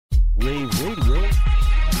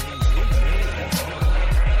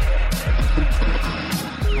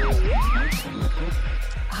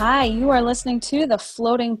Hi, you are listening to The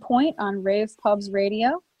Floating Point on Rave Pubs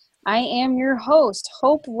Radio. I am your host,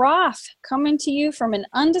 Hope Roth, coming to you from an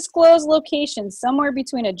undisclosed location somewhere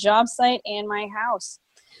between a job site and my house.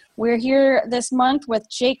 We're here this month with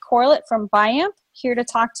Jake Corlett from BIAMP, here to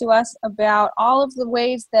talk to us about all of the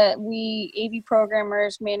ways that we AV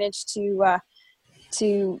programmers manage to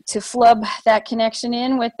flub that connection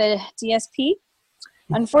in with the DSP.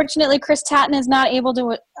 Unfortunately, Chris Tatton is not able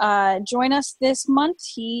to join us this month.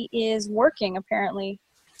 He is working, apparently.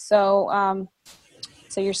 So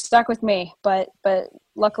you're stuck with me. But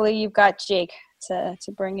luckily, you've got Jake to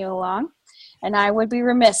bring you along. And I would be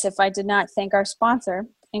remiss if I did not thank our sponsor,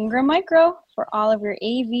 Ingram Micro, for all of your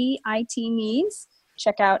AV IT needs.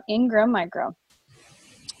 Check out Ingram Micro.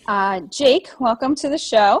 Jake, welcome to the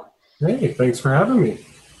show. Hey, thanks for having me.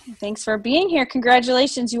 Thanks for being here.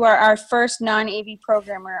 Congratulations. You are our first non-AV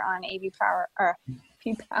programmer on AV Power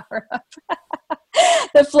Up.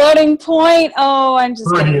 The Floating Point. Oh, I'm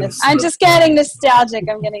just getting nostalgic.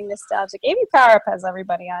 I'm getting nostalgic. AV Power Up has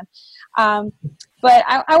everybody on. But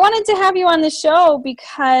I wanted to have you on the show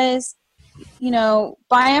because, you know,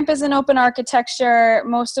 BIAMP is an open architecture.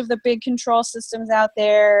 Most of the big control systems out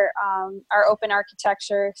there are open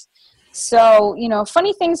architectures. So, you know,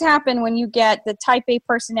 funny things happen when you get the type A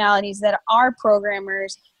personalities that are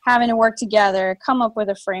programmers having to work together, come up with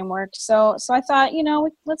a framework. So I thought, you know,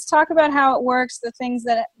 let's talk about how it works, the things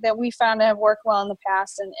that we found to have worked well in the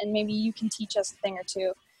past, and maybe you can teach us a thing or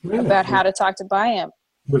two about how to talk to BIAMP.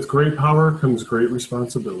 With great power comes great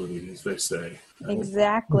responsibility, as they say.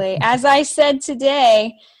 Exactly. As I said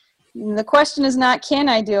today, the question is not, can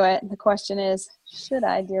I do it? The question is, should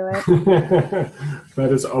I do it?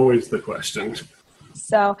 That is always the question.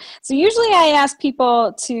 So usually I ask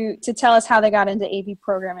people to tell us how they got into AV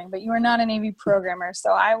programming, but you are not an AV programmer.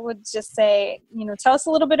 So I would just say, you know, tell us a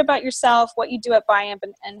little bit about yourself, what you do at BIAMP,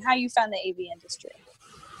 and how you found the AV industry.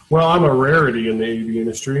 Well, I'm a rarity in the AV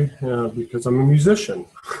industry because I'm a musician.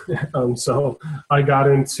 So I got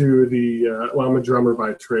into I'm a drummer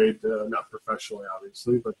by trade, not professionally,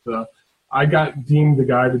 obviously, but I got deemed the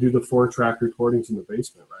guy to do the 4-track recordings in the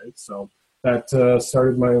basement, right? So that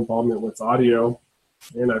started my involvement with audio,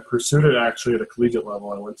 and I pursued it actually at a collegiate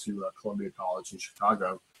level. I went to Columbia College in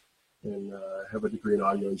Chicago and have a degree in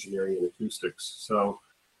audio engineering and acoustics. So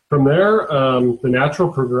from there, the natural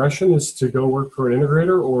progression is to go work for an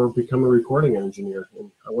integrator or become a recording engineer. And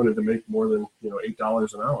I wanted to make more than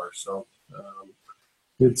 $8 an hour. So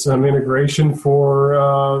did some integration for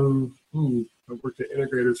I worked at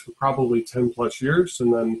integrators for probably 10 plus years,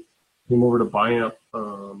 and then came over to BIAMP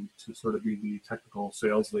to sort of be the technical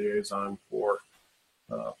sales liaison for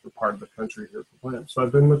part of the country here for BIAMP. So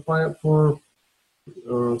I've been with BIAMP for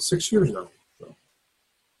 6 years now.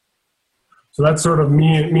 So that's sort of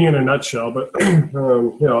me in a nutshell. But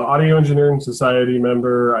Audio Engineering Society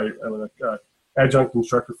member. I'm an adjunct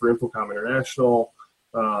instructor for Infocom International.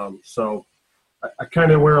 So I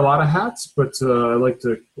kind of wear a lot of hats, but I like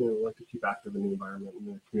to keep active in the environment and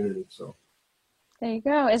the community. So there you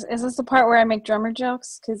go. Is this the part where I make drummer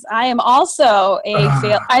jokes? Because I am also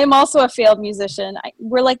a failed musician.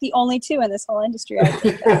 We're like the only two in this whole industry. I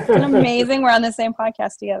think it's amazing. We're on the same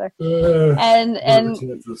podcast together. And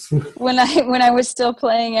when I was still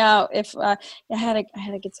playing out, if I had a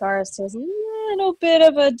guitarist who was a little bit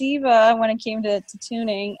of a diva when it came to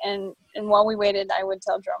tuning, and while we waited, I would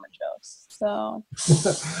tell drummer jokes. So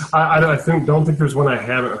I don't think there's one I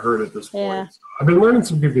haven't heard at this point. Yeah. So I've been learning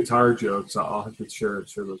some good guitar jokes. I'll have to share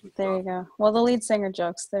those with you. There you go. Well, the lead singer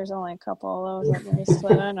jokes, there's only a couple of those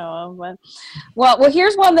that I know of. But well,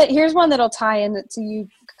 here's one that'll tie into you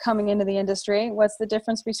coming into the industry. What's the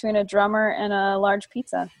difference between a drummer and a large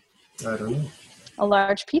pizza? I don't know. A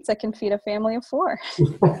large pizza can feed a family of 4.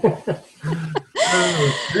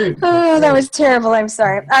 Oh, that was terrible. I'm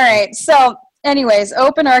sorry. All right. So anyways,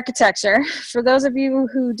 open architecture. For those of you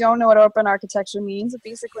who don't know what open architecture means, it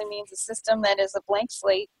basically means a system that is a blank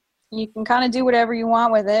slate. You can kind of do whatever you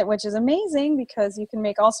want with it, which is amazing because you can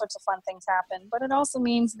make all sorts of fun things happen. But it also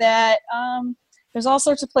means that there's all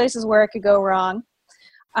sorts of places where it could go wrong.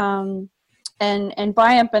 And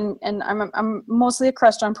BIAMP, and I'm mostly a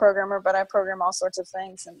Crestron programmer, but I program all sorts of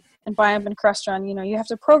things. And BIAMP and Crestron, you have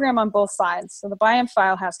to program on both sides. So the BIAMP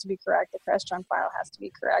file has to be correct, the Crestron file has to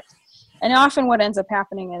be correct. And often what ends up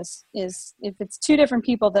happening is if it's 2 different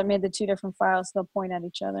people that made the 2 different files, they'll point at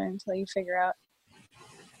each other until you figure out.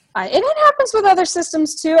 And it happens with other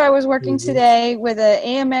systems too. I was working today with an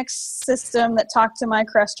AMX system that talked to my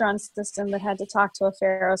Crestron system that had to talk to a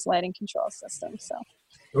Pharos lighting control system. So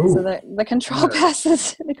Ooh. So the control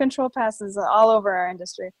passes, all over our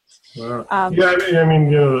industry. Wow. I mean,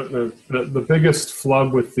 the biggest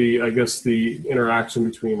flub with the interaction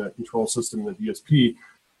between a control system and a DSP,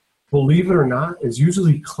 believe it or not, is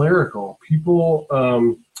usually clerical. People,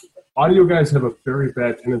 audio guys have a very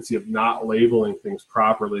bad tendency of not labeling things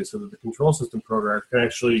properly, so that the control system programmer can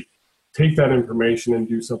actually take that information and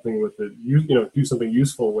do something with it, do something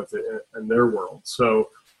useful with it in their world. So,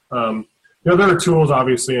 there are tools,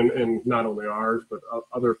 obviously, and not only ours, but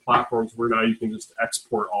other platforms where now you can just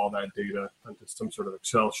export all that data onto some sort of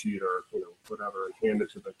Excel sheet or whatever, and hand it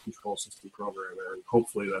to the control system programmer, and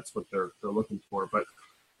hopefully that's what they're looking for. But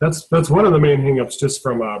that's one of the main hangups, just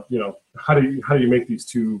from how do you make these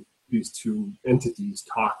two entities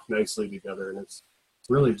talk nicely together, and it's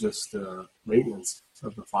really just maintenance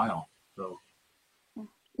of the file. So.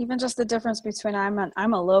 Even just the difference between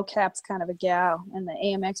I'm a low caps kind of a gal, and the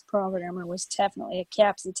AMX programmer was definitely a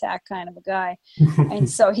caps attack kind of a guy. And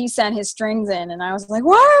so he sent his strings in, and I was like,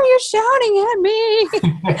 "Why are you shouting at me?"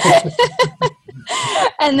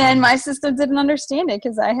 And then my system didn't understand it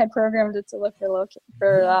because I had programmed it to look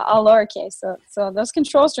for all lowercase. So those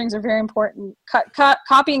control strings are very important.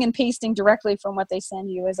 Copying and pasting directly from what they send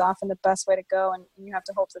you is often the best way to go, and you have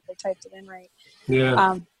to hope that they typed it in right.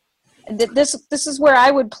 Yeah. This is where I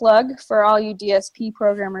would plug for all you DSP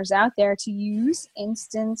programmers out there to use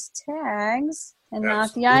instance tags and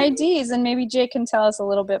not the IDs. And maybe Jake can tell us a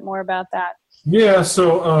little bit more about that. Yeah,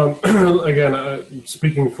 so again,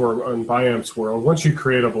 speaking for in Biamp's world, once you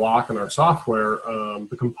create a block in our software,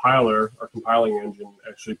 the compiler, our compiling engine,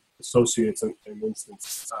 actually associates an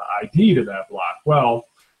instance ID to that block. Well,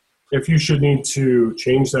 if you should need to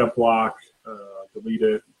change that block, delete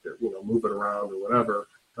it, move it around or whatever,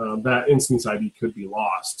 that instance ID could be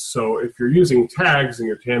lost. So if you're using tags and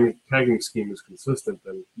your tagging scheme is consistent,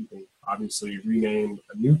 then you can obviously rename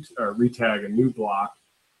retag a new block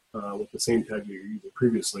with the same tag that you're using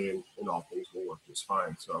previously, and all things will work just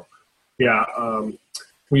fine. So yeah,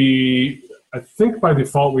 I think by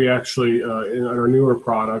default we actually, in our newer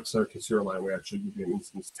products, our Tessera line, we actually give you an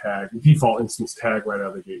instance tag, default instance tag right out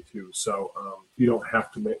of the gate too. So you don't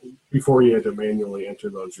have to, before you had to manually enter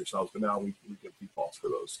those yourselves, but now we give defaults for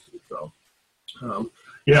those too. So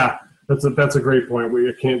yeah, that's a great point.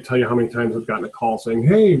 I can't tell you how many times I've gotten a call saying,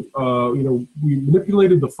 "Hey, we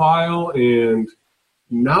manipulated the file and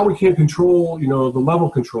now we can't control, the level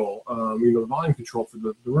control, the volume control for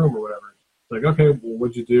the room or whatever." It's like, okay, well,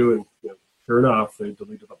 what'd you do? And sure enough, they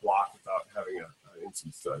deleted the block without having an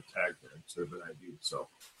instance tag there instead of an ID. So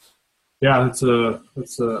yeah, that's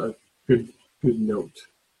a good note.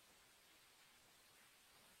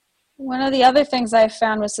 One of the other things I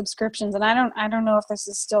found with subscriptions, and I don't know if this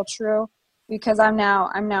is still true, because I'm now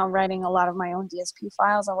writing a lot of my own DSP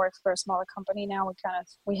files. I work for a smaller company now.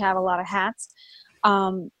 We have a lot of hats.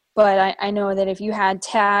 But I know that if you had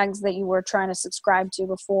tags that you were trying to subscribe to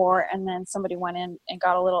before, and then somebody went in and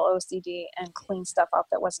got a little OCD and cleaned stuff up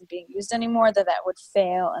that wasn't being used anymore, that would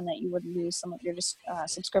fail and that you would lose some of your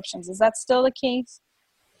subscriptions. Is that still the case?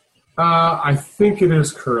 I think it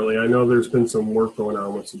is currently. I know there's been some work going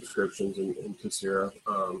on with subscriptions in Tessera.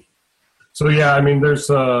 So yeah, I mean, there's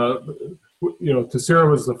Tessera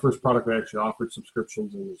was the first product that actually offered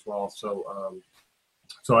subscriptions in as well.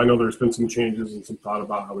 So I know there's been some changes and some thought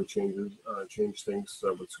about how we change things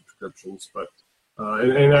with subscriptions, but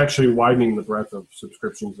and actually widening the breadth of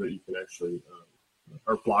subscriptions that you can actually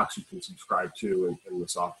or blocks you can subscribe to in the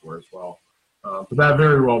software as well. But that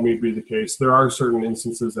very well may be the case. There are certain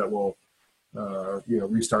instances that will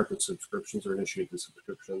restart the subscriptions or initiate the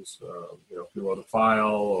subscriptions. If you load a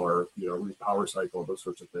file or repower cycle, those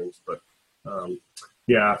sorts of things. But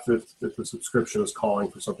yeah, if the subscription is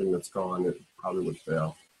calling for something that's gone, it probably would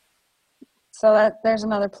fail. So there's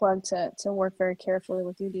another plug to work very carefully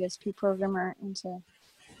with your DSP programmer, and to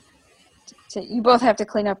you both have to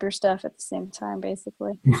clean up your stuff at the same time,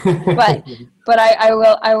 basically. but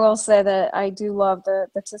I will say that I do love the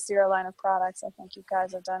Tessera line of products. I think you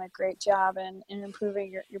guys have done a great job in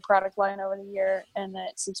improving your product line over the year, and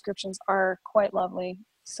that subscriptions are quite lovely.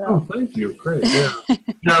 So. Oh, thank you. Great. Yeah.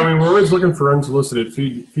 Yeah, I mean, we're always looking for unsolicited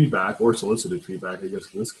feedback, or solicited feedback, I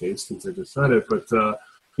guess, in this case, since I just said it. But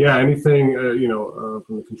yeah, anything,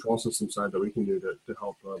 from the control system side that we can do to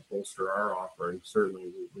help bolster our offering,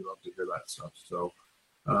 certainly we love to hear that stuff. So,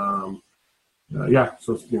 yeah,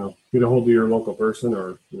 so, get a hold of your local person,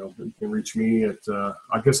 or, you can reach me at,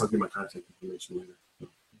 I guess I'll give my contact information later.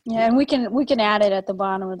 Yeah, and we can add it at the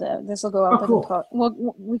bottom of this will go up in cool. the post.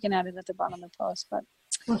 We can add it at the bottom of the post, but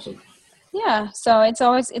awesome. Yeah, so it's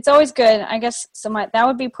always good. I guess that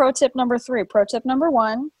would be pro tip number 3. Pro tip number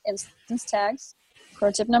 1: instance tags. Pro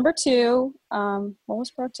tip number 2. What was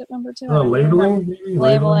pro tip number 2? Labeling.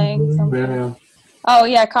 Labeling. Yeah. Oh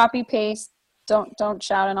yeah, copy paste. Don't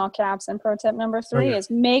shout in all caps. And pro tip number 3 is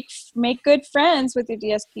make good friends with your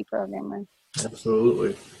DSP programmer.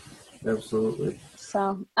 Absolutely.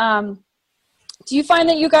 So, do you find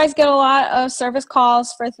that you guys get a lot of service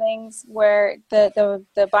calls for things where the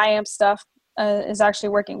biamp stuff is actually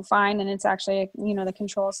working fine, and it's actually the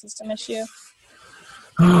control system issue?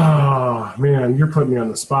 Oh man, you're putting me on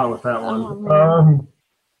the spot with that one.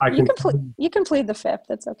 You can plead the fifth.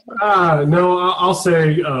 That's okay. No, I'll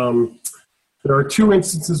say there are 2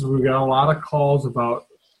 instances where we got a lot of calls about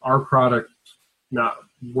our product not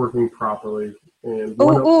working properly. And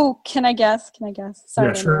can I guess? Sorry,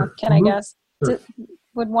 yeah, sure. Can I guess? Sure.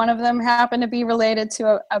 Would one of them happen to be related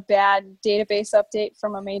to a bad database update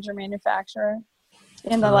from a major manufacturer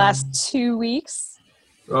in the last 2 weeks?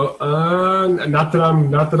 Not that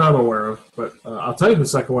I'm aware of, but I'll tell you the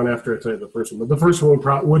second one after I tell you the first one. But the first one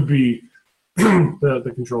would be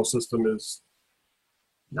the control system is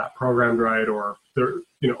not programmed right, or they're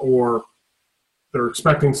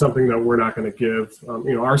expecting something that we're not going to give.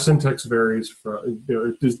 Our syntax varies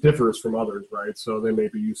it just differs from others, right? So they may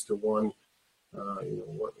be used to one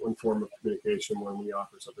form of communication when we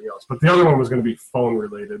offer something else. But the other one was going to be phone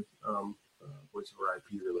related, voice over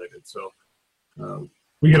IP related. So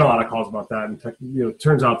we get a lot of calls about that. And it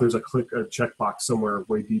turns out there's a checkbox somewhere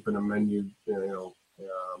way deep in a menu, that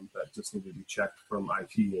just needed to be checked from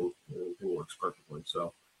IT, and everything works perfectly.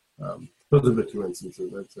 So those are the 2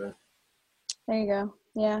 instances, I'd say. There you go.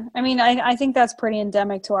 Yeah. I mean, I think that's pretty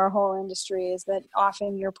endemic to our whole industry, is that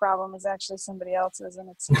often your problem is actually somebody else's, and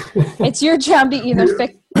it's your job to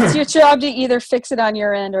either fix it on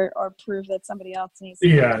your end or prove that somebody else needs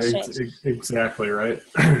to change. Exactly right.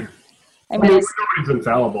 I mean, nobody's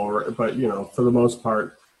infallible, but for the most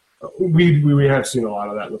part, we have seen a lot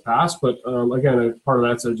of that in the past. But again, part of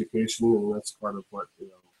that's education, and that's part of what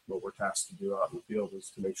we're tasked to do out in the field,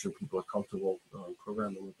 is to make sure people are comfortable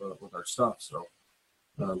programming with our stuff. So,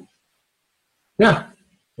 yeah.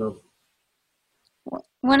 So.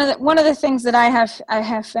 One of the things that I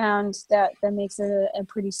have found that makes it a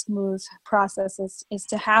pretty smooth process is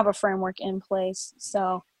to have a framework in place.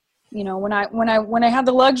 So, when I had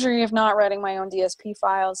the luxury of not writing my own DSP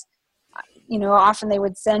files, often they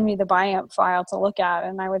would send me the biamp file to look at,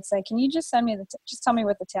 and I would say, can you just send me just tell me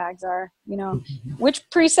what the tags are, which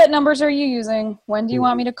preset numbers are you using, when do you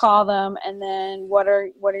want me to call them, and then what are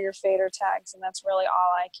your fader tags, and that's really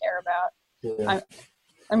all I care about. Yeah.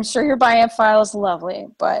 I'm sure your biamp file is lovely,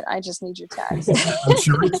 but I just need your tags. I'm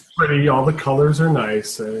sure it's pretty. All the colors are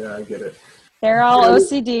nice. I get it. They're all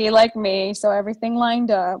OCD like me, so everything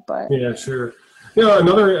lined up. But yeah, sure.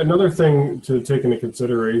 Another thing to take into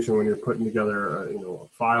consideration when you're putting together a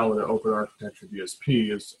file in an open architecture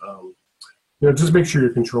DSP is just make sure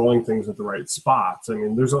you're controlling things at the right spots. I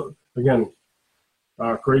mean, there's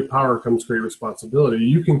great power comes great responsibility.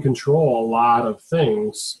 You can control a lot of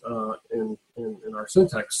things in our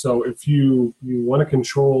syntax. So if you want to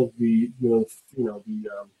control the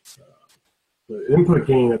input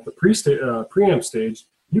gain at the preamp stage,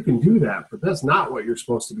 you can do that, but that's not what you're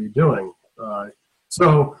supposed to be doing.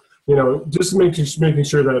 So just making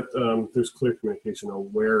sure that there's clear communication on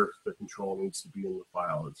where the control needs to be in the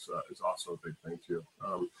file is also a big thing too,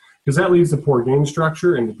 because that leads to poor gain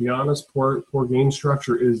structure. And to be honest, poor gain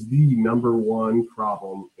structure is the number one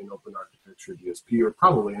problem in open architecture DSP, or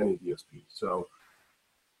probably any DSP. So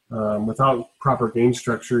without proper gain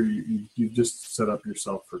structure, you just set up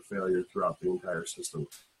yourself for failure throughout the entire system,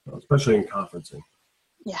 especially in conferencing.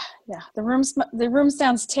 Yeah. The room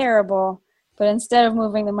sounds terrible. But instead of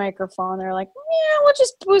moving the microphone, they're like, yeah, we'll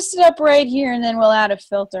just boost it up right here, and then we'll add a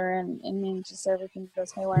filter, and then just everything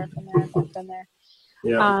goes haywire from there and up in there.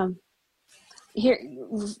 Yeah.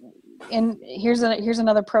 Here's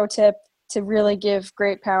another pro tip to really give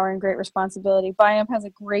great power and great responsibility. Biamp has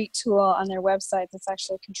a great tool on their website that's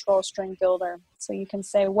actually a control string builder. So you can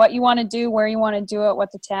say what you want to do, where you want to do it,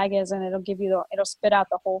 what the tag is, and it'll spit out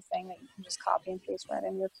the whole thing that you can just copy and paste right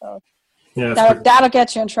in your code. Yeah, that'll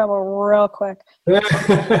get you in trouble real quick. Again,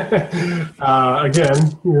 I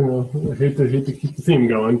hate to keep the theme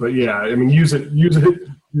going, but yeah, I mean, use it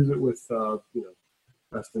with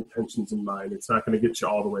best intentions in mind. It's not going to get you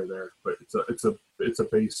all the way there, but it's a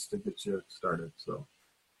base to get you started. So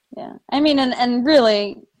yeah, I mean, and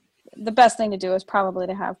really, the best thing to do is probably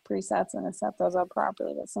to have presets and to set those up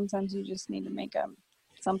properly. But sometimes you just need to make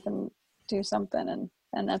something do something,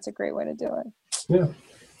 and that's a great way to do it. Yeah.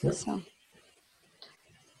 Yep. So.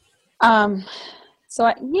 So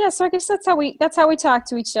I guess that's how we talk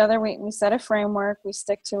to each other. We set a framework, we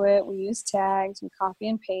stick to it, we use tags, we copy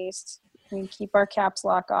and paste, we keep our caps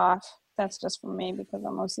lock off. That's just for me because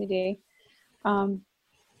I'm OCD. And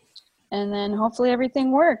then hopefully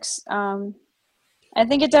everything works. I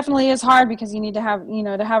think it definitely is hard because you need to have,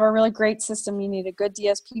 to have a really great system, you need a good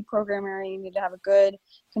DSP programmer, you need to have a good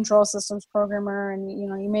control systems programmer, and,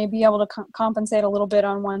 you may be able to compensate a little bit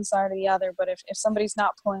on one side or the other, but if somebody's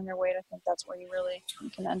not pulling their weight, I think that's where you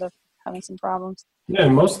can end up having some problems. Yeah,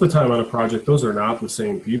 and most of the time on a project, those are not the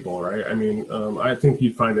same people, right? I mean, I think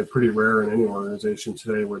you'd find it pretty rare in any organization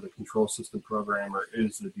today where the control system programmer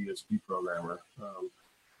is the DSP programmer.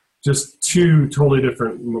 Just two totally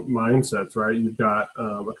different mindsets, right? You've got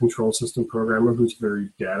a control system programmer who's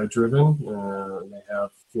very data driven. They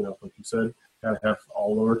have, like you said, got to have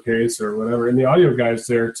all lowercase or whatever. And the audio guy's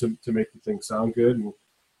there to make the thing sound good. And,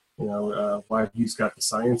 why he's got the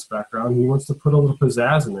science background, he wants to put a little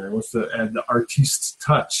pizzazz in there. He wants to add the artist's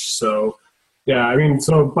touch. So, yeah, I mean,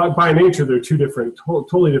 so by nature, they're two different,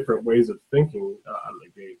 totally different ways of thinking out of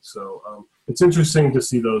the gate. So it's interesting to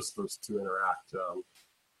see those two interact.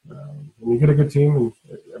 And you get a good team, and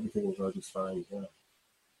everything will go just fine.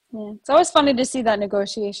 Yeah, it's always funny to see that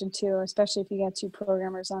negotiation too, especially if you got two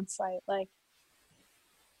programmers on site. Like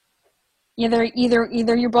either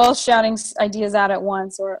you're both shouting ideas out at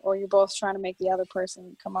once, or you're both trying to make the other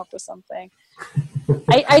person come up with something.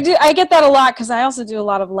 I get that a lot because I also do a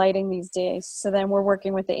lot of lighting these days. So then we're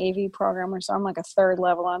working with the AV programmer, so I'm like a third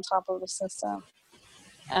level on top of the system,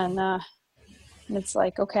 and it's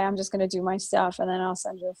like, okay, I'm just going to do my stuff, and then I'll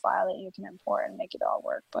send you a file that you can import and make it all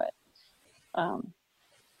work. But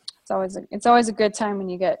it's always a good time when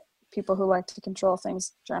you get people who like to control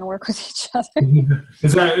things trying to work with each other.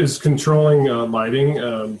 Is controlling lighting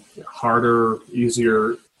harder,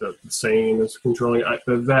 easier, the same as controlling?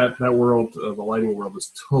 That world, the lighting world,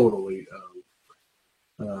 is totally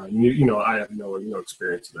new. I have no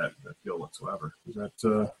experience in that field whatsoever. Is that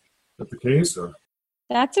the case, or?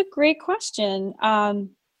 That's a great question.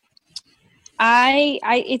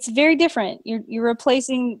 It's very different. You're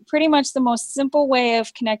replacing pretty much the most simple way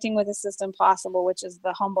of connecting with a system possible, which is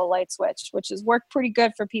the humble light switch, which has worked pretty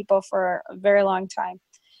good for people for a very long time.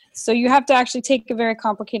 So you have to actually take a very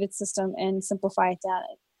complicated system and simplify it down.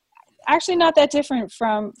 Actually not that different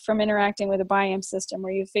from interacting with a bi-amp system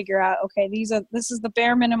where you figure out, okay, this is the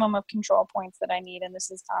bare minimum of control points that I need, and this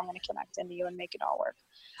is how I'm going to connect into you and make it all work.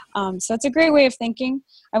 So it's a great way of thinking.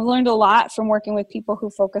 I've learned a lot from working with people who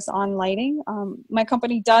focus on lighting. My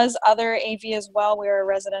company does other AV as well. We're a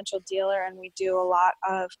residential dealer, and we do a lot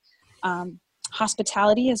of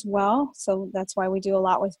hospitality as well. So that's why we do a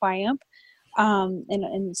lot with bi-amp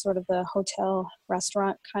in sort of the hotel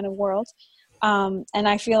restaurant kind of world. And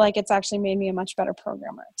I feel like it's actually made me a much better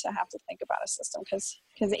programmer to have to think about a system because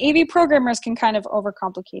AV programmers can kind of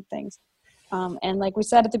overcomplicate things. And like we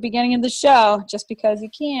said at the beginning of the show, just because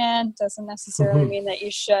you can doesn't necessarily mean that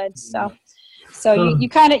you should. So you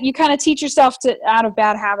kind of teach yourself out of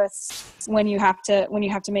bad habits when you have to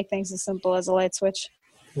make things as simple as a light switch.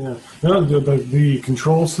 Yeah. No, the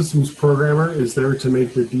control systems programmer is there to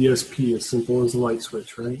make the DSP as simple as a light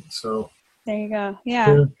switch, right? So there you go.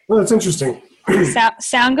 Yeah. Well, that's interesting.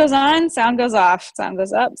 Sound goes on, sound goes off, sound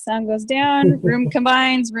goes up, sound goes down, room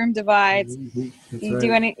combines, room divides.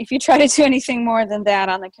 If you try to do anything more than that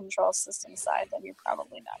on the control system side, then you're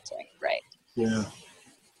probably not doing it right. Yeah.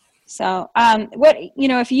 So,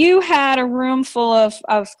 if you had a room full of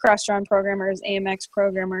Crestron programmers, AMX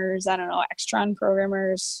programmers, I don't know, Extron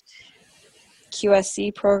programmers,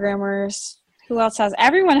 QSC programmers, who else has?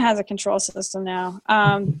 Everyone has a control system now.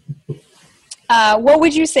 What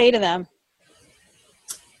would you say to them?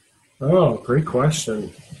 Oh, great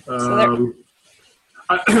question. I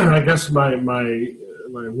guess my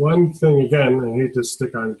one thing, again, I hate to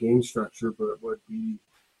stick on gain structure, but it would be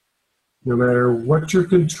no matter what you're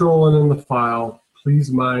controlling in the file,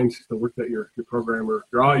 please mind the work that your programmer,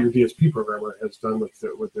 your DSP programmer has done with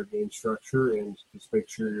their gain structure, and just make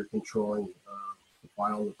sure you're controlling the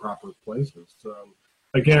file in the proper places.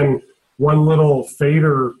 Again, one little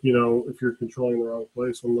fader, if you're controlling the wrong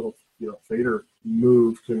place, one little fader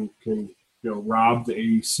move can rob the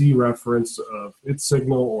AEC reference of its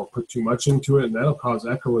signal or put too much into it, and that'll cause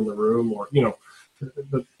echo in the room, or and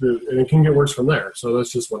it can get worse from there. So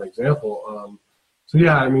that's just one example. So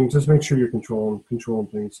yeah, I mean, just make sure you're controlling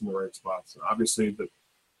things in the right spots. Obviously, the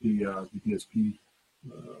DSP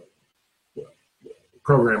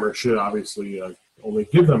programmer should obviously only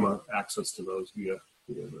give them access to those via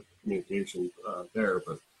the communication there.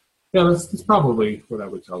 But yeah, that's probably what I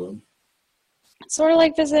would tell them. It's sort of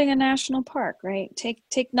like visiting a national park, right?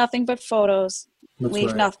 Take nothing but photos.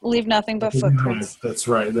 Leave nothing but footprints. That's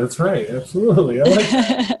right. Absolutely. I like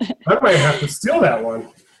that. I might have to steal that one.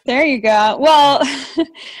 There you go. Well,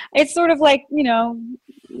 it's sort of like,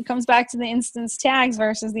 it comes back to the instance tags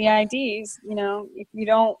versus the IDs. If you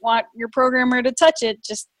don't want your programmer to touch it,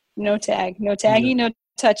 just no tag. No taggy, no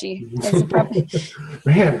touchy. That's the problem.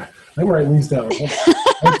 Man, I'm writing these down.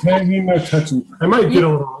 No tagging, no touching. I might get a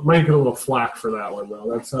little flack for that one,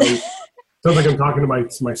 though. That sounds like I'm talking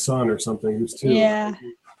to my son or something who's 2. Yeah.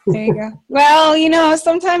 There you go. Well,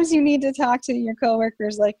 sometimes you need to talk to your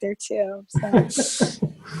coworkers like they're 2. So.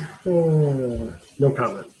 No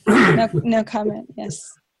comment. No comment. Yes,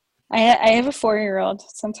 I have a 4-year-old.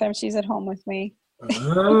 Sometimes she's at home with me.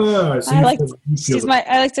 I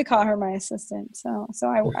like to call her my assistant. So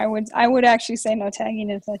I would actually say no tagging,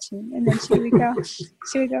 no touching, and then she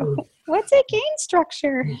would go. What's a gain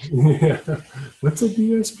structure? Yeah. What's a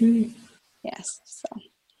DSP? Yes. So.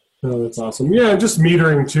 Oh, that's awesome. Yeah, and just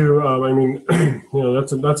metering too. I mean,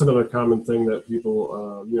 that's another common thing that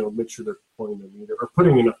people, make sure they're pulling the meter or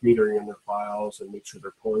putting enough metering in their files, and make sure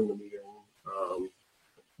they're pulling the metering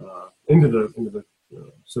into the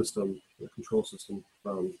system, the control system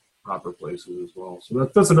from proper places as well. So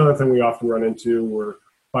that's another thing we often run into where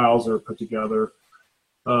files are put together,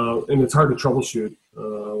 and it's hard to troubleshoot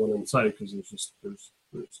when in site because there's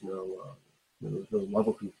no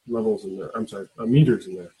levels in there. I'm sorry, meters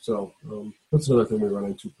in there. So that's another thing we run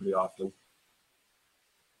into pretty often.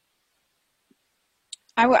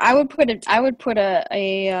 I would put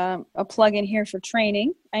a plug in here for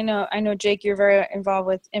training. I know Jake, you're very involved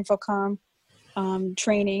with Infocom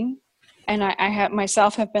training, and I have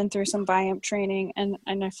been through some BIAMP training, and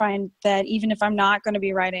I find that even if I'm not going to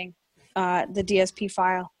be writing the DSP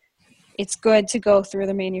file, it's good to go through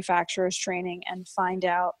the manufacturer's training and find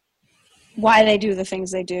out why they do the things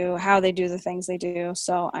they do, how they do the things they do.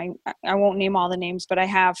 So I won't name all the names, but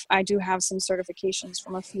I do have some certifications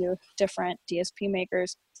from a few different DSP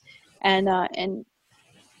makers, and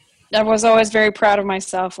I was always very proud of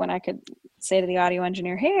myself when I could say to the audio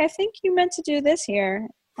engineer, "Hey, I think you meant to do this here."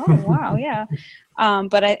 Oh, wow, yeah.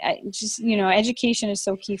 But I just, education is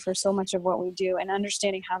so key for so much of what we do, and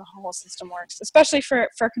understanding how the whole system works, especially for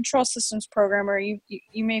a control systems programmer. You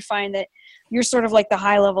may find that you're sort of like the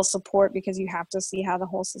high level support because you have to see how the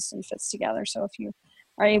whole system fits together. So if you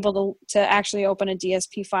are able to actually open a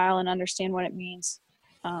DSP file and understand what it means,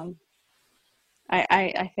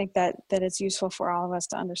 I think that it's useful for all of us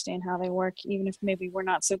to understand how they work, even if maybe we're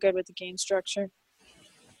not so good with the gain structure.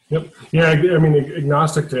 Yep. Yeah, I mean,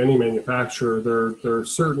 agnostic to any manufacturer, there are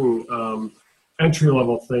certain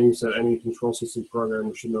entry-level things that any control system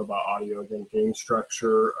programmer should know about audio. Again, gain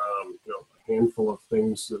structure, a handful of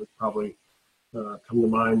things that probably come to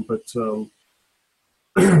mind. But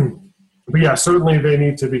yeah, certainly they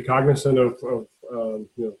need to be cognizant of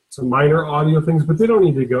some minor audio things, but they don't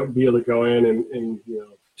need to be able to go in and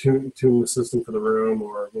tune the system for the room,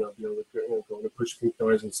 or be able to go to push pink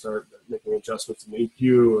noise and start making adjustments in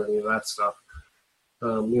EQ or any of that stuff.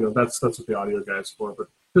 That's what the audio guy is for. But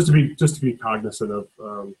just to be cognizant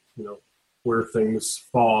of where things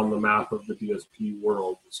fall on the map of the DSP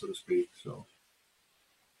world, so to speak. So,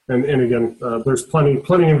 and again, there's plenty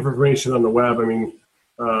of information on the web. I mean,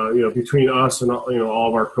 between us and all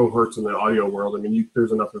of our cohorts in the audio world, I mean,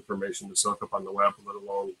 there's enough information to soak up on the web, let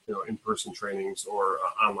alone in-person trainings or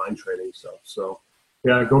online training stuff. So,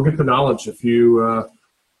 yeah, go get the knowledge. If you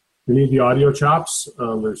need the audio chops,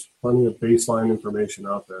 there's plenty of baseline information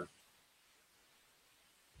out there.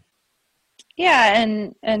 Yeah,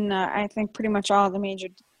 and I think pretty much all of the major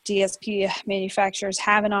DSP manufacturers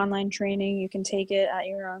have an online training. You can take it at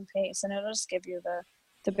your own pace, and it'll just give you the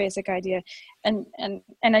basic idea. And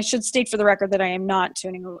I should state for the record that I am not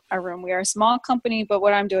tuning a room. We are a small company, but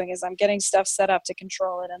what I'm doing is I'm getting stuff set up to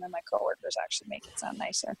control it, and then my coworkers actually make it sound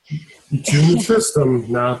nicer. You tune the system,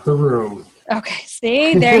 not the room. Okay,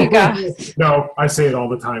 see, there you go. No, I say it all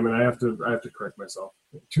the time, and I have to correct myself.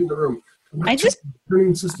 Tune the room.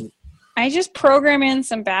 Tuning the system. I just program in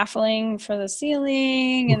some baffling for the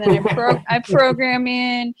ceiling, and then I program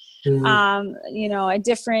in, a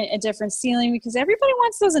different ceiling, because everybody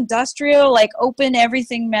wants those industrial, like open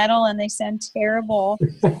everything metal, and they sound terrible.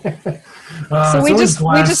 So we just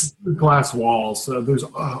glass walls. There's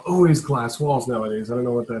always glass walls nowadays. I don't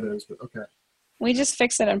know what that is, but okay. We just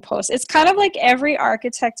fix it in post. It's kind of like every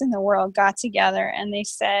architect in the world got together and they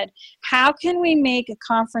said, how can we make a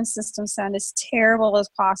conference system sound as terrible as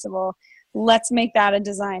possible? Let's make that a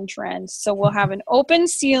design trend. So we'll have an open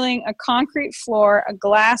ceiling, a concrete floor, a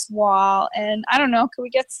glass wall, and I don't know, could we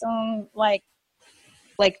get some like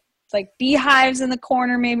like beehives in the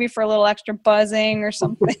corner, maybe for a little extra buzzing or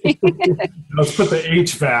something. Let's put the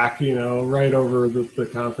HVAC, right over the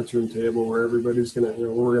conference room table where everybody's gonna,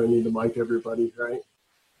 we're gonna need to mic everybody, right?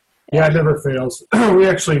 Yeah, it never fails. We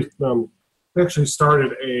actually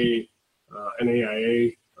started an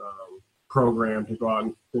AIA program to go out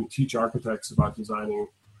and teach architects about designing,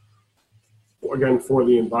 again, for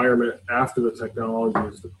the environment after the technology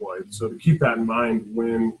is deployed. So to keep that in mind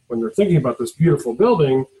when they're thinking about this beautiful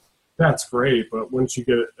building, that's great. But once you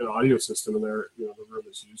get an audio system in there, the room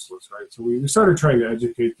is useless, right? So we started trying to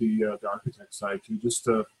educate the architect side too, just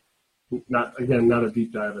to not a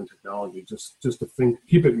deep dive in technology, just to think,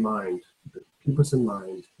 keep it in mind, keep us in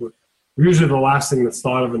mind. We're usually the last thing that's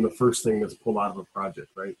thought of and the first thing that's pulled out of a project,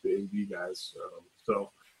 right? The AV guys.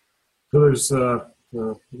 So there's.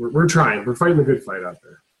 We're trying. We're fighting the good fight out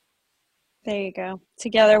there. There you go.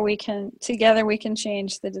 Together we can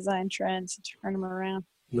change the design trends and turn them around.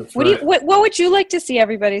 That's what right. What would you like to see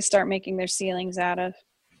everybody start making their ceilings out of?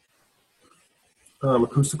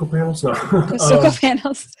 Acoustical panels? No. Acoustical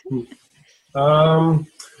panels. No,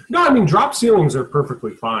 I mean, drop ceilings are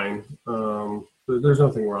perfectly fine. There's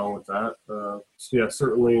nothing wrong with that. Yeah,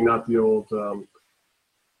 certainly not the old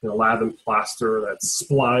lath and plaster, that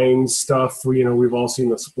spline stuff. We've all seen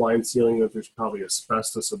the spline ceiling that there's probably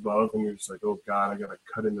asbestos above, and you're just like, oh God, I got to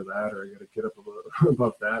cut into that, or I got to get up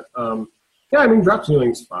above that. Yeah, I mean, drop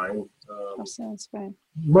ceiling's fine. Sounds fine.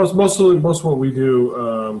 Most what we do,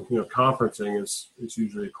 conferencing is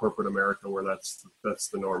usually corporate America, where that's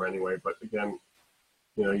the norm anyway. But again,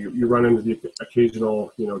 you run into the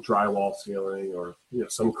occasional, drywall ceiling or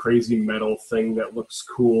some crazy metal thing that looks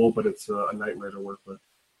cool, but it's a nightmare to work with.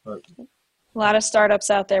 A lot of startups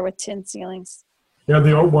out there with tin ceilings. Yeah,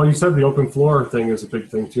 you said the open floor thing is a big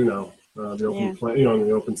thing too now. The open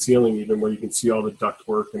the open ceiling, even where you can see all the duct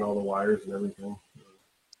work and all the wires and everything.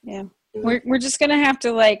 Yeah. We're just gonna have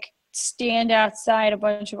to stand outside a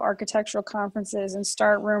bunch of architectural conferences and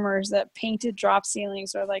start rumors that painted drop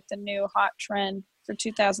ceilings are the new hot trend for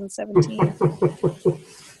 2017.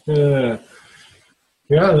 No,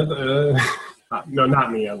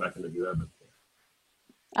 not me. I'm not going to do that. But.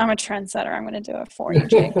 I'm a trendsetter. I'm going to do it for you,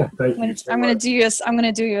 Jake. Thank you. I'm going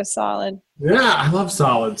to do you a solid. Yeah, I love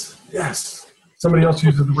solids. Yes. Somebody else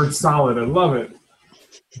uses the word solid. I love it.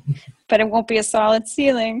 But it won't be a solid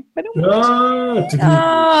ceiling. Oh,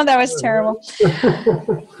 that was terrible.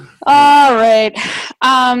 All right.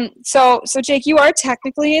 So Jake, you are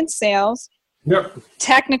technically in sales. Yep.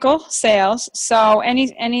 Technical sales. So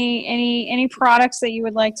any products that you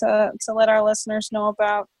would like to let our listeners know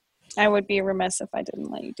about? I would be remiss if I didn't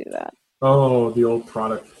let you do that. Oh, the old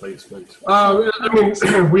product placement. I mean,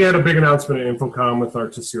 we had a big announcement at InfoComm with our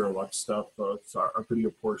Tessera Lux stuff. It's our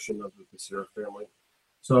video portion of the Tessera family.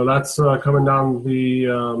 So that's coming down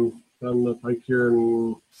the pike here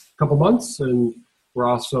in a couple months. And we're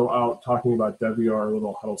also out talking about Deviar, our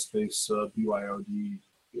little huddle space BYOD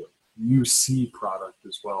UC product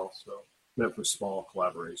as well. So meant for small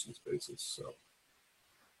collaboration spaces.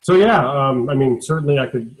 So yeah, I mean, certainly I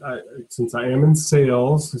could, since I am in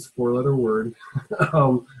sales, it's a 4-letter word,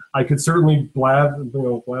 I could certainly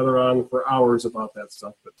blather on for hours about that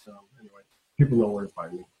stuff. But anyway, people know where to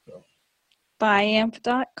find me. So.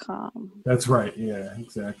 Buyamp.com. That's right. Yeah,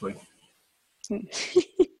 exactly.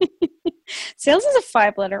 Sales is a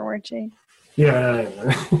 5-letter word, Jake. Yeah.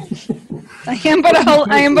 I am but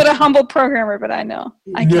a humble programmer, but I know.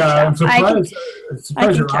 I'm surprised.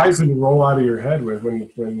 Your eyes didn't roll out of your head when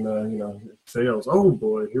sales. Oh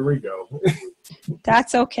boy, here we go.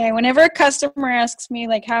 That's okay. Whenever a customer asks me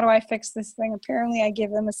how do I fix this thing, apparently I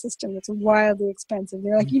give them a system that's wildly expensive.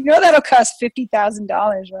 They're like, that'll cost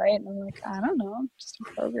 $50,000, right? And I'm like, I don't know, I'm just a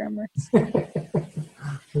programmer.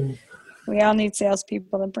 We all need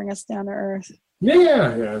salespeople that bring us down to earth.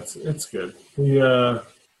 Yeah, it's good. We're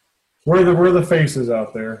the faces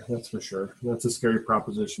out there, that's for sure. That's a scary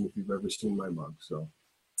proposition if you've ever seen my mug. So,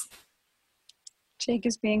 Jake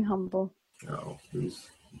is being humble. Oh, please.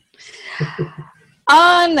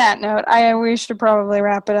 On that note, we should probably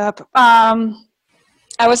wrap it up.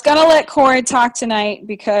 I was gonna let Corey talk tonight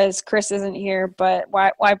because Chris isn't here, but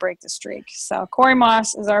why break the streak? So Corey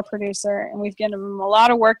Moss is our producer, and we've given him a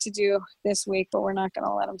lot of work to do this week, but we're not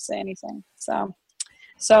gonna let him say anything. So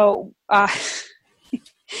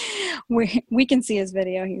we can see his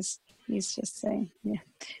video. He's just saying, yeah.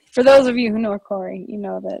 For those of you who know Corey, you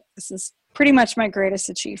know that this is pretty much my greatest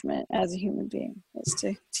achievement as a human being, is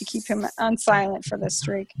to keep him on silent for this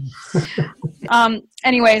streak.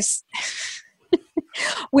 Anyways,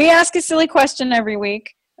 we ask a silly question every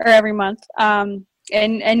week or every month, and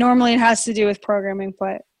normally it has to do with programming,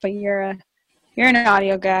 but you're You're an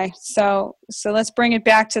audio guy. So let's bring it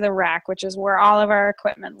back to the rack, which is where all of our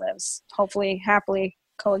equipment lives, hopefully happily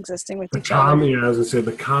coexisting with each other. Yeah, as I said,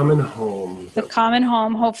 the common home. The common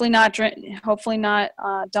home, hopefully not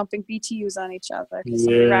dumping BTUs on each other because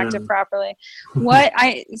somebody racked it properly.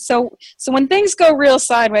 So when things go real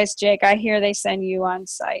sideways, Jake, I hear they send you on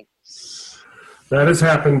site. That has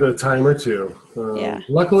happened a time or two.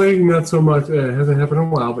 Luckily, not so much. It hasn't happened in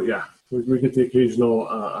a while, but yeah, we get the occasional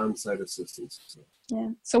on-site assistance. So. Yeah.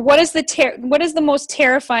 So what is the most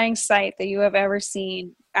terrifying sight that you have ever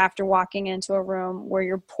seen after walking into a room where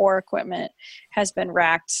your poor equipment has been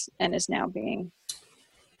racked and is now being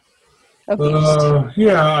abused?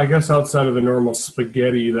 Yeah, I guess outside of the normal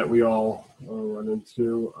spaghetti that we all run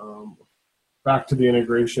into. Back to the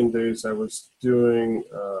integration days, I was doing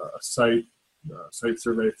a site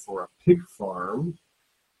survey for a pig farm,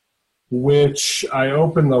 which I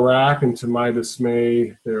opened the rack, and to my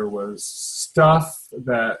dismay, there was stuff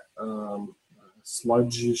that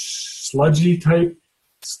sludgy type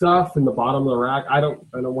stuff in the bottom of the rack. I don't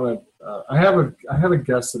want to. I have a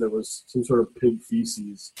guess that it was some sort of pig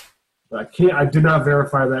feces. I did not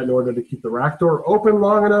verify that in order to keep the rack door open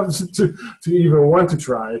long enough to even want to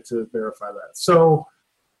try to verify that. So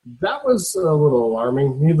that was a little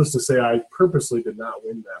alarming. Needless to say, I purposely did not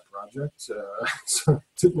win that project, so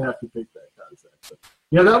didn't have to take that contract. But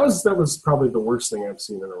yeah, that was probably the worst thing I've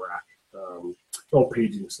seen in a rack.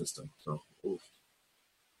 Paging system. So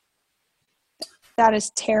that is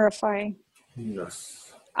terrifying.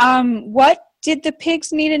 Yes. What did the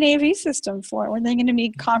pigs need an AV system for? Were they going to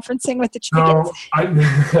be conferencing with the chickens?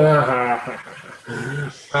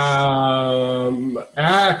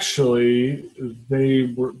 Actually,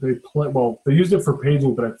 they used it for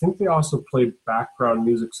paging, but I think they also played background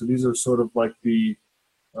music. So these are sort of like the,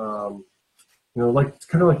 kind of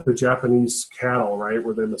like the Japanese cattle, right,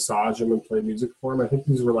 where they massage them and play music for them. I think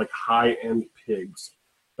these were like high-end pigs.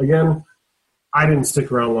 Again, I didn't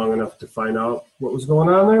stick around long enough to find out what was going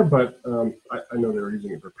on there, but I know they were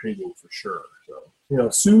using it for paging for sure. So,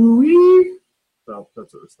 suey, so that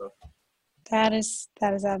sort of stuff. That is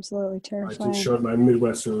absolutely terrifying. I just showed my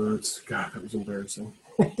Midwestern roots. God, that was embarrassing.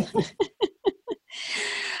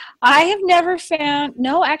 I have never found,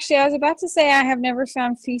 actually, I was about to say I have never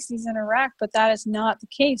found feces in a rack, but that is not the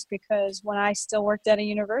case because when I still worked at a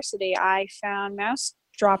university, I found mouse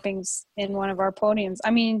droppings in one of our podiums.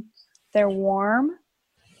 I mean, they're warm.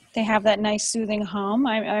 They have that nice soothing hum.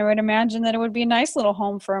 I would imagine that it would be a nice little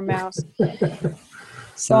home for a mouse.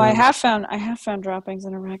 So I have found droppings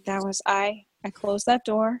in a rack. That was I closed that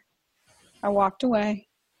door. I walked away.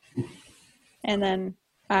 And then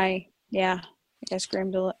I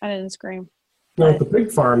screamed a little. I didn't scream. No, at the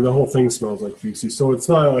pig farm, the whole thing smells like feces. So it's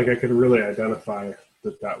not like I could really identify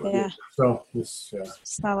that would be. So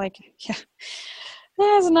it's not like it's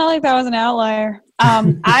not like that was an outlier.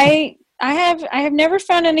 I have never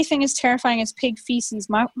found anything as terrifying as pig feces.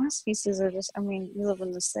 Mouse feces are just, you live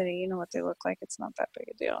in the city, you know what they look like. It's not that big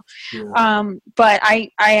a deal. Yeah. But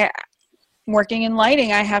I working in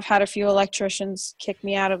lighting, I have had a few electricians kick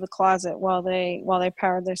me out of the closet while they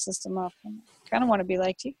powered their system up. I kind of want to be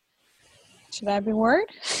like, should I be worried?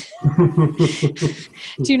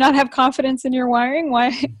 Do you not have confidence in your wiring?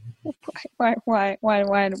 Why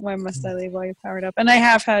must I leave while you're powered up? And I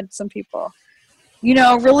have had some people.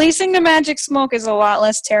 Releasing the magic smoke is a lot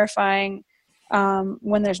less terrifying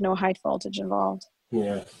when there's no high voltage involved.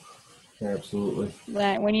 Yeah, absolutely.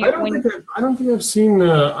 I don't think I've seen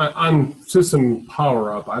on system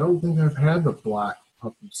power up. I don't think I've had the black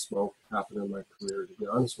puffy smoke happen in my career, to be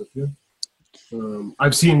honest with you.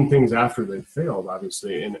 I've seen things after they failed,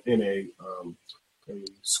 obviously, in a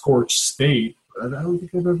scorched state. But I don't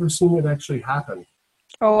think I've ever seen it actually happen.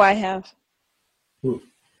 Oh, I have.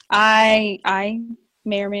 I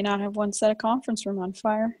may or may not have one set of conference room on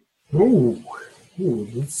fire. Ooh,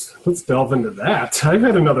 let's delve into that. I've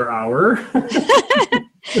had another hour.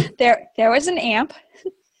 There was an amp.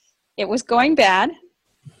 It was going bad.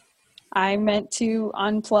 I meant to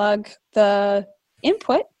unplug the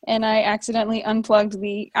input, and I accidentally unplugged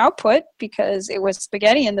the output because it was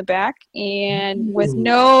spaghetti in the back. And with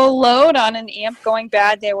no load on an amp going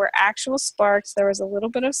bad, there were actual sparks. There was a little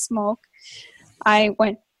bit of smoke. I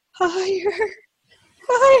went, higher.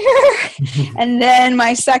 And then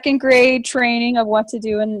my second grade training of what to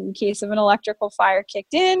do in case of an electrical fire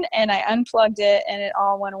kicked in, and I unplugged it, and it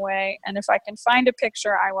all went away. And if I can find a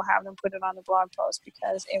picture, I will have them put it on the blog post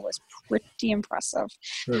because it was pretty impressive.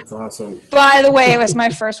 That's awesome. By the way, it was my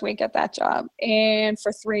first week at that job, and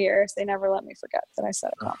for 3 years, they never let me forget that I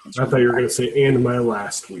set a conference room. I thought you were going to say, and my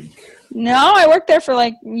last week. No, I worked there for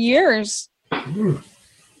like years.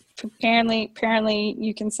 Apparently,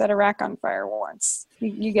 you can set a rack on fire once.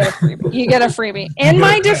 You get a freebie. You get a freebie. In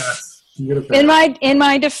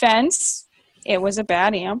my defense, it was a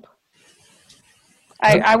bad amp.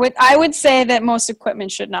 I would say that most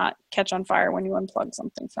equipment should not catch on fire when you unplug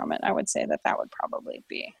something from it. I would say that would probably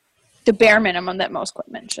be the bare minimum that most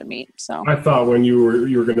equipment should meet. So I thought when you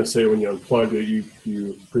were going to say when you unplugged it,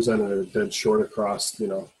 you presented a dead short across,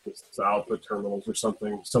 the output terminals or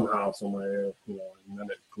something, somehow, some way, and then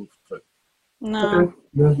it poofed. But no, okay.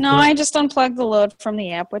 Yeah. I just unplugged the load from the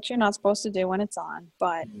amp, which you're not supposed to do when it's on,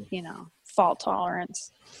 but fault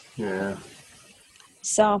tolerance. Yeah.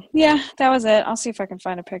 So yeah, that was it. I'll see if I can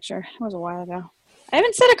find a picture. It was a while ago. I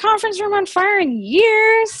haven't set a conference room on fire in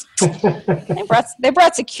years. They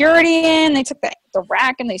brought security in. They took the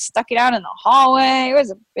rack and they stuck it out in the hallway. It was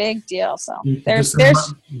a big deal. So there's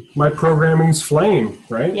my programming's flame,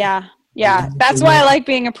 right? Yeah. That's why I like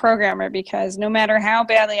being a programmer, because no matter how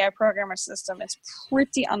badly I program a system, it's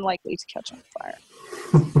pretty unlikely to catch on fire.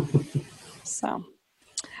 So,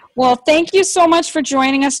 well, thank you so much for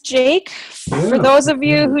joining us, Jake. Yeah. For those of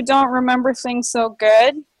you who don't remember things so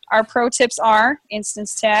good, our pro tips are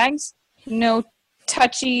instance tags, no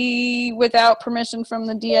touchy without permission from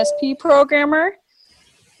the DSP programmer.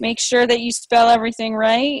 Make sure that you spell everything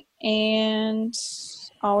right, and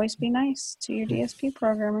always be nice to your DSP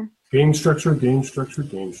programmer. Gain structure.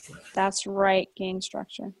 That's right, gain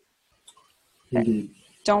structure. Indeed. Okay.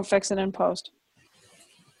 Don't fix it in post.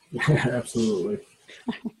 Absolutely.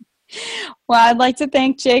 Well, I'd like to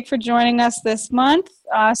thank Jake for joining us this month.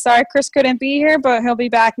 Sorry Chris couldn't be here, but he'll be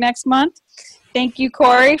back next month. Thank you,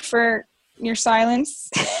 Corey, for your silence.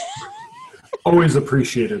 Always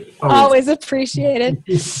appreciated. Always appreciated.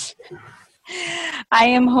 I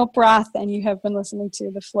am Hope Roth, and you have been listening to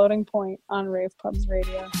The Floating Point on Rave Pubs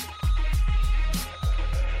Radio.